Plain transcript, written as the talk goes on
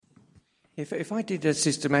If I did a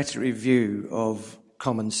systematic review of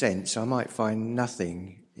common sense, I might find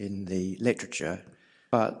nothing in the literature,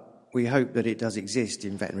 but we hope that it does exist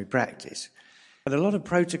in veterinary practice. But a lot of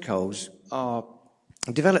protocols are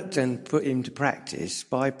developed and put into practice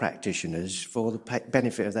by practitioners for the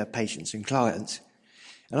benefit of their patients and clients.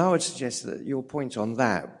 And I would suggest that your point on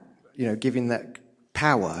that, giving that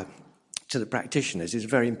power to the practitioners is a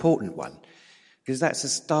very important one, because that's a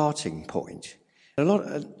starting point. A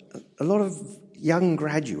lot of young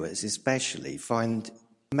graduates especially find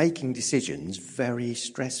making decisions very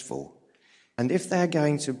stressful. And if they're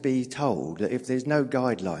going to be told that if there's no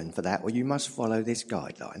guideline for that, well, you must follow this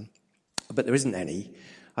guideline, but there isn't any,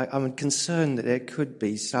 I'm concerned that there could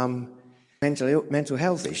be some mental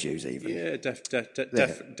health issues even. Yeah,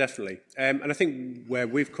 definitely. And I think where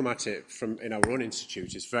we've come at it from in our own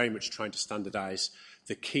institute is very much trying to standardise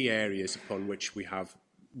the key areas upon which we have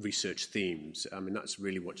research themes. I mean, that's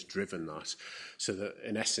really what's driven that. So that,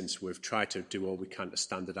 in essence, we've tried to do all we can to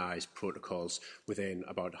standardise protocols within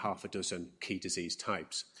about half a dozen key disease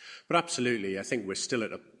types. But absolutely, I think we're still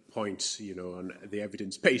at a point, on the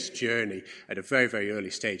evidence-based journey at a very, very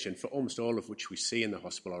early stage. And for almost all of which we see in the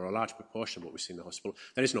hospital, or a large proportion of what we see in the hospital,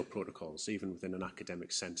 there is no protocols, even within an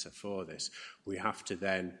academic centre for this. We have to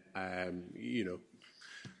then,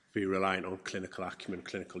 be reliant on clinical acumen,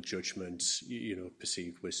 clinical judgment,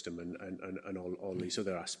 perceived wisdom and all these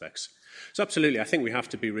other aspects. So absolutely, I think we have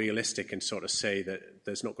to be realistic and sort of say that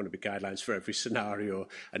there's not going to be guidelines for every scenario,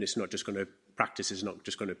 and practice is not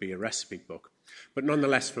just going to be a recipe book. But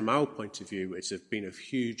nonetheless, from our point of view, it's been of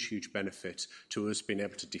huge, huge benefit to us being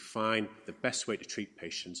able to define the best way to treat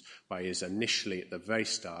patients by us initially at the very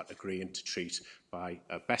start agreeing to treat by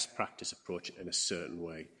a best practice approach in a certain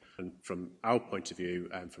way. And from our point of view,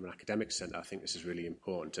 from an academic centre, I think this is really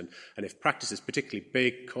important. And if practices, particularly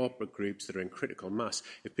big corporate groups that are in critical mass,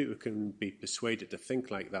 if people can be persuaded to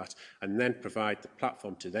think like that and then provide the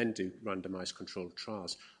platform to then do randomised controlled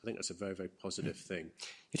trials, I think that's a very, very positive thing.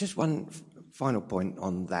 Just one final point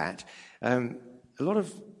on that. A lot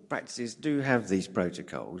of practices do have these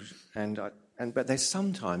protocols, but they're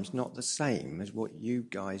sometimes not the same as what you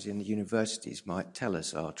guys in the universities might tell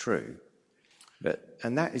us are true.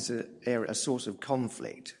 And that is a source of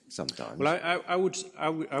conflict sometimes. Well, I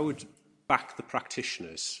would back the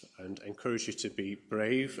practitioners and encourage you to be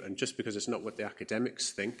brave. And just because it's not what the academics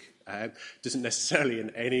think doesn't necessarily in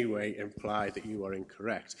any way imply that you are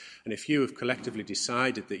incorrect. And if you have collectively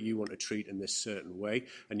decided that you want to treat in this certain way,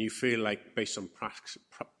 and you feel like, based on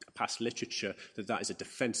past literature, that is a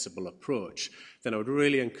defensible approach, then I would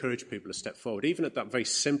really encourage people to step forward, even at that very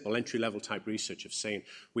simple entry-level type research of saying,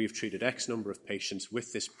 we've treated X number of patients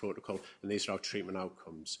with this protocol, and these are our treatment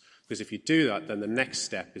outcomes. Because if you do that, then the next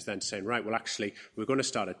step is then saying, right, well, actually, we're going to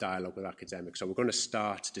start a dialogue with academics, or we're going to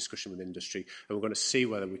start a discussion with industry, and we're going to see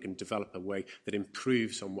whether we can develop a way that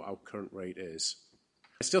improves on what our current rate is.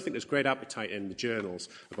 I still think there's great appetite in the journals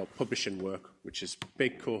about publishing work, which is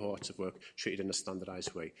big cohorts of work treated in a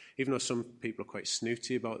standardised way. Even though some people are quite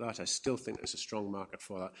snooty about that, I still think there's a strong market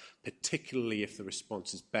for that, particularly if the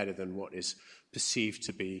response is better than what is perceived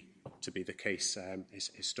to be the case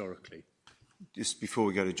historically. Just before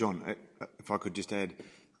we go to John, if I could just add,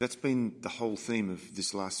 that's been the whole theme of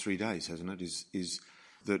this last 3 days, hasn't it? Is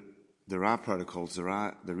that there are protocols,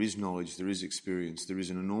 there is knowledge, there is experience, there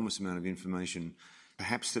is an enormous amount of information,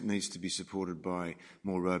 perhaps that needs to be supported by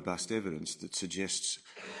more robust evidence that suggests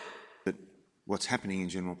that what's happening in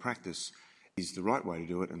general practice is the right way to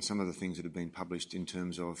do it, and some of the things that have been published in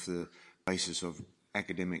terms of the basis of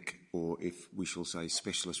academic, or if we shall say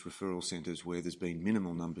specialist referral centres where there's been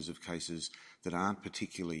minimal numbers of cases that aren't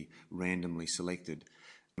particularly randomly selected,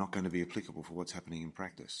 not going to be applicable for what's happening in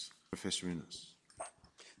practice. Professor Innes.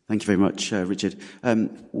 Thank you very much, Richard.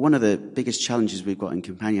 One of the biggest challenges we've got in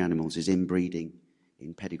companion animals is inbreeding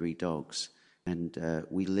in pedigree dogs. And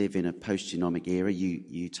we live in a post-genomic era.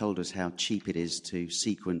 You told us how cheap it is to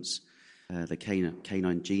sequence the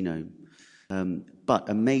canine genome. But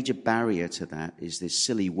a major barrier to that is this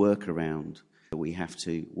silly workaround that we have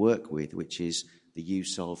to work with, which is the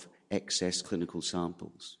use of excess clinical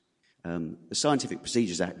samples. The Scientific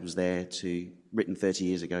Procedures Act was there written 30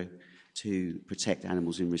 years ago, to protect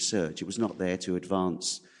animals in research. It was not there to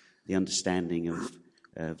advance the understanding of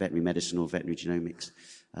veterinary medicine or veterinary genomics.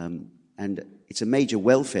 And it's a major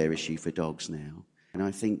welfare issue for dogs now. And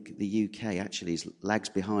I think the UK actually lags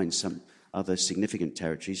behind some other significant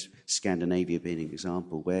territories, Scandinavia being an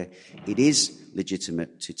example, where it is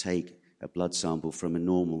legitimate to take a blood sample from a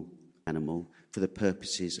normal animal for the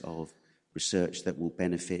purposes of research that will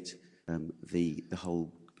benefit the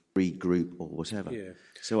whole breed group or whatever. Yeah.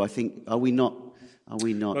 So I think, are we not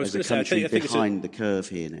as a country behind the curve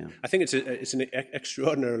here now? I think it's an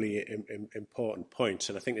extraordinarily important point,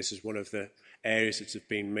 and I think this is one of the areas that's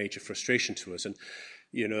been major frustration to us. And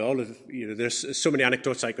there's so many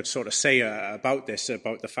anecdotes I could sort of say about this,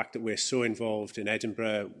 about the fact that we're so involved in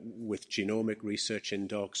Edinburgh with genomic research in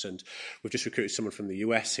dogs, and we've just recruited someone from the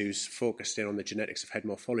US who's focused in on the genetics of head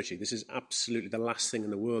morphology. This is absolutely the last thing in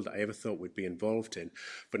the world that I ever thought we'd be involved in.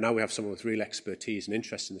 But now we have someone with real expertise and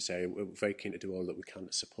interest in this area. We're very keen to do all that we can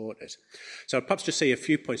to support it. So I'll perhaps just say a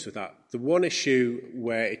few points with that. The one issue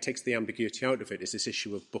where it takes the ambiguity out of it is this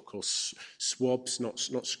issue of buccal swabs, not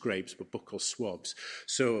scrapes, but buccal swabs.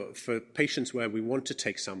 So for patients where we want to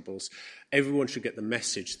take samples, everyone should get the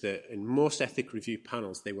message that in most ethic review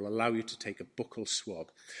panels, they will allow you to take a buccal swab.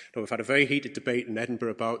 Now, we've had a very heated debate in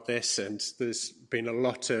Edinburgh about this, and there's been a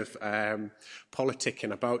lot of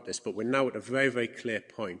politicking about this, but we're now at a very, very clear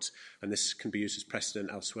point, and this can be used as precedent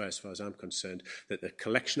elsewhere as far as I'm concerned, that the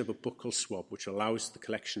collection of a buccal swab, which allows the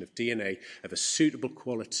collection of DNA of a suitable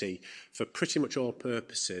quality for pretty much all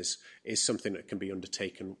purposes, is something that can be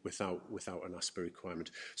undertaken without an ASPA requirement.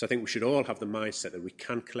 So I think we should all have the mindset that we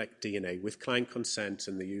can collect DNA with client consent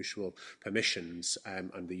and the usual permissions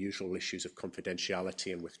and the usual issues of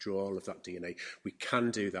confidentiality and withdrawal of that DNA. We can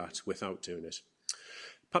do that without doing it.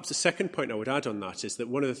 Perhaps the second point I would add on that is that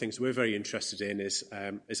one of the things we're very interested in is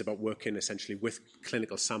about working essentially with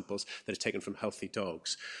clinical samples that are taken from healthy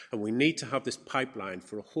dogs. And we need to have this pipeline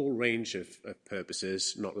for a whole range of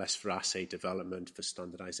purposes, not less for assay development, for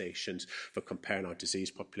standardizations, for comparing our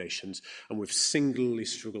disease populations. And we've singly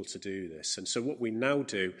struggled to do this. And so what we now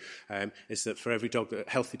do is that for every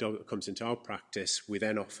healthy dog that comes into our practice, we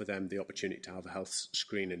then offer them the opportunity to have a health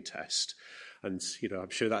screening test. And,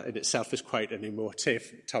 I'm sure that in itself is quite an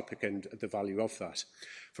emotive topic and the value of that.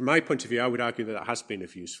 From my point of view, I would argue that has been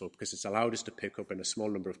of useful because it's allowed us to pick up in a small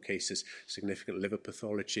number of cases significant liver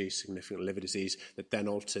pathology, significant liver disease that then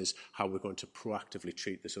alters how we're going to proactively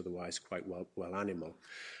treat this otherwise quite well animal.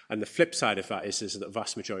 And the flip side of that is that the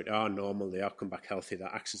vast majority are normal, they are come back healthy,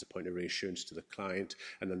 that acts as a point of reassurance to the client,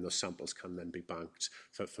 and then those samples can then be banked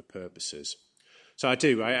for purposes. So I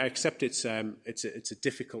accept it's a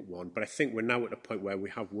difficult one, but I think we're now at a point where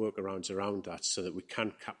we have workarounds around that so that we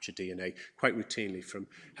can capture DNA quite routinely from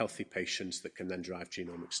healthy patients that can then drive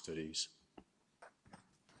genomic studies.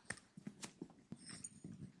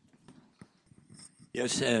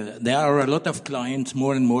 Yes, there are a lot of clients,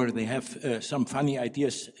 more and more, they have some funny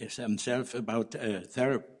ideas themselves about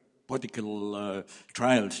therapeutical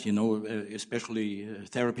trials, especially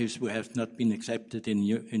therapies who have not been accepted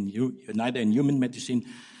neither in human medicine,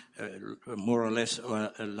 more or less, or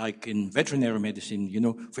like in veterinary medicine,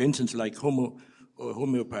 for instance, like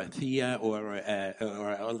homeopathy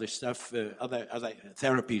or all this stuff, other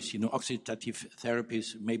therapies, oxidative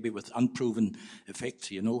therapies, maybe with unproven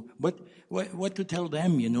effects, What to tell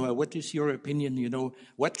them, what is your opinion,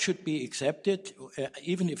 what should be accepted,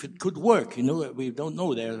 even if it could work, we don't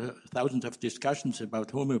know. There are thousands of discussions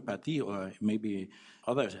about homeopathy or maybe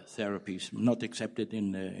other therapies not accepted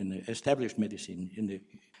in established medicine.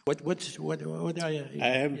 What are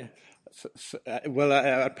you?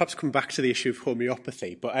 I'd perhaps come back to the issue of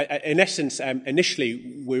homeopathy, but in essence,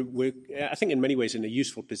 initially, we're, I think in many ways, in a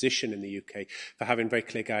useful position in the UK for having very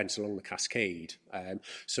clear guidance along the cascade.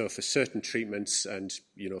 So for certain treatments and,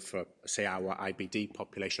 for, say, our IBD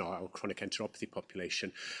population or our chronic enteropathy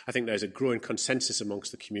population, I think there's a growing consensus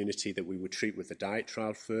amongst the community that we would treat with the diet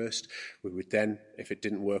trial first. We would then, if it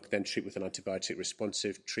didn't work, then treat with an antibiotic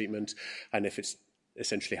responsive treatment. And if it's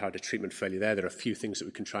essentially had a treatment failure there are a few things that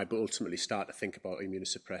we can try, but ultimately start to think about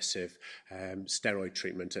immunosuppressive steroid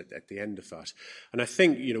treatment at the end of that. And I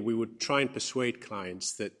think, we would try and persuade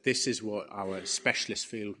clients that this is what our specialist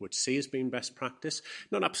field would see as being best practice,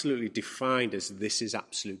 not absolutely defined as this is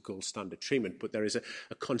absolute gold standard treatment, but there is a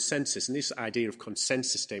consensus. And this idea of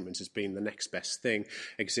consensus statements as being the next best thing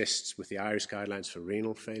exists with the Irish guidelines for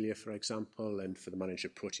renal failure, for example, and for the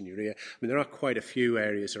management of proteinuria. There are quite a few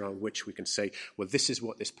areas around which we can say, well, this is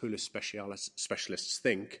what this pool of specialists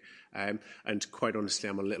think, and quite honestly,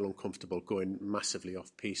 I'm a little uncomfortable going massively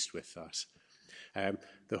off-piste with that.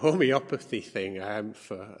 The homeopathy thing, I'm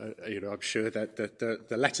sure that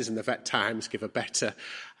the letters in the Vet Times give a better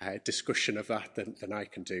discussion of that than I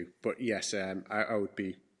can do. But yes, I would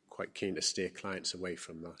be quite keen to steer clients away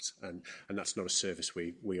from that, and that's not a service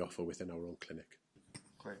we offer within our own clinic.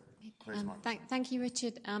 Great. Thank you,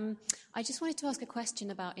 Richard. I just wanted to ask a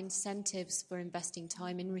question about incentives for investing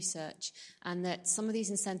time in research, and that some of these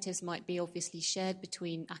incentives might be obviously shared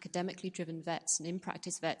between academically driven vets and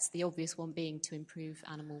in-practice vets, the obvious one being to improve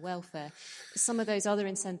animal welfare. Some of those other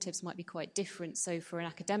incentives might be quite different. So for an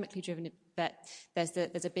academically driven vet,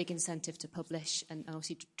 there's a big incentive to publish and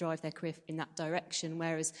obviously to drive their career in that direction,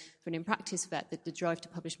 whereas for an in-practice vet, the drive to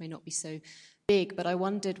publish may not be so big. But I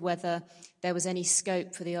wondered whether there was any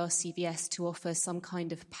scope for the RCVS to offer some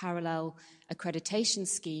kind of parallel accreditation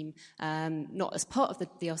scheme, not as part of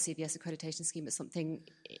the RCVS accreditation scheme, but something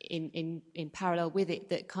in parallel with it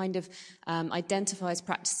that kind of identifies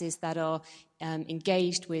practices that are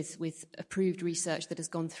engaged with approved research that has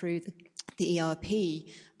gone through the ERP,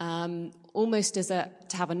 almost as to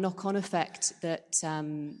have a knock-on effect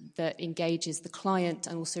that engages the client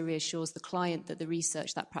and also reassures the client that the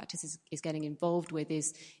research that practice is getting involved with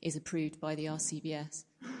is approved by the RCVS.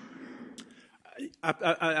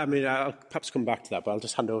 I mean, I'll perhaps come back to that, but I'll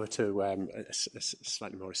just hand over to a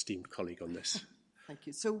slightly more esteemed colleague on this. Thank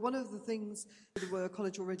you. So one of the things the Royal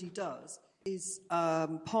College already does is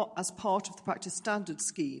as part of the practice standard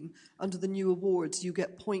scheme, under the new awards, you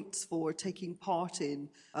get points for taking part in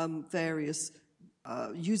various,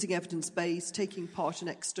 using evidence-based, taking part in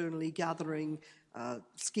externally gathering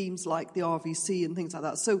schemes like the RVC and things like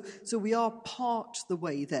that. So we are part the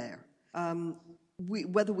way there.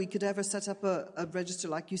 Whether we could ever set up a register,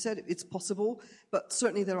 like you said, it's possible, but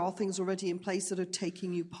certainly there are things already in place that are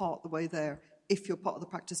taking you part the way there if you're part of the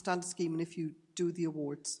practice standard scheme and if you do the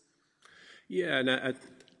awards. Yeah, and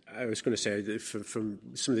I was going to say that from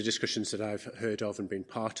some of the discussions that I've heard of and been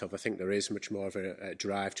part of, I think there is much more of a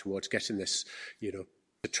drive towards getting this,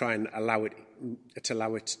 to try and allow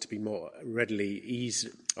it to be more readily easy,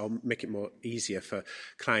 or make it more easier for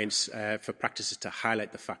clients, for practices to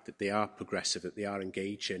highlight the fact that they are progressive, that they are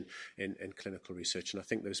engaging in clinical research. And I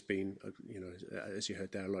think there's been, as you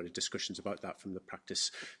heard there, a lot of discussions about that from the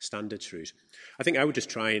practice standards route. I think I would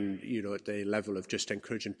just try and, at the level of just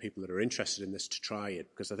encouraging people that are interested in this to try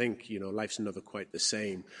it, because I think, life's never quite the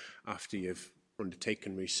same after you've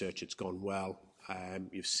undertaken research, it's gone well.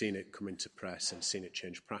 You've seen it come into press and seen it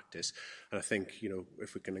change practice. And I think,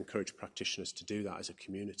 if we can encourage practitioners to do that as a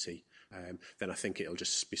community, then I think it'll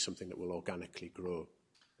just be something that will organically grow.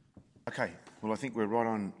 Okay, well, I think we're right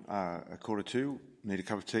on 1:45. Need a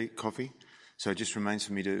cup of coffee. So it just remains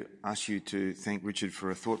for me to ask you to thank Richard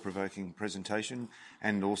for a thought-provoking presentation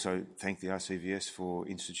and also thank the RCVS for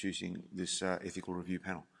instituting this ethical review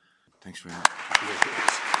panel. Thanks very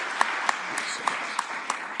much.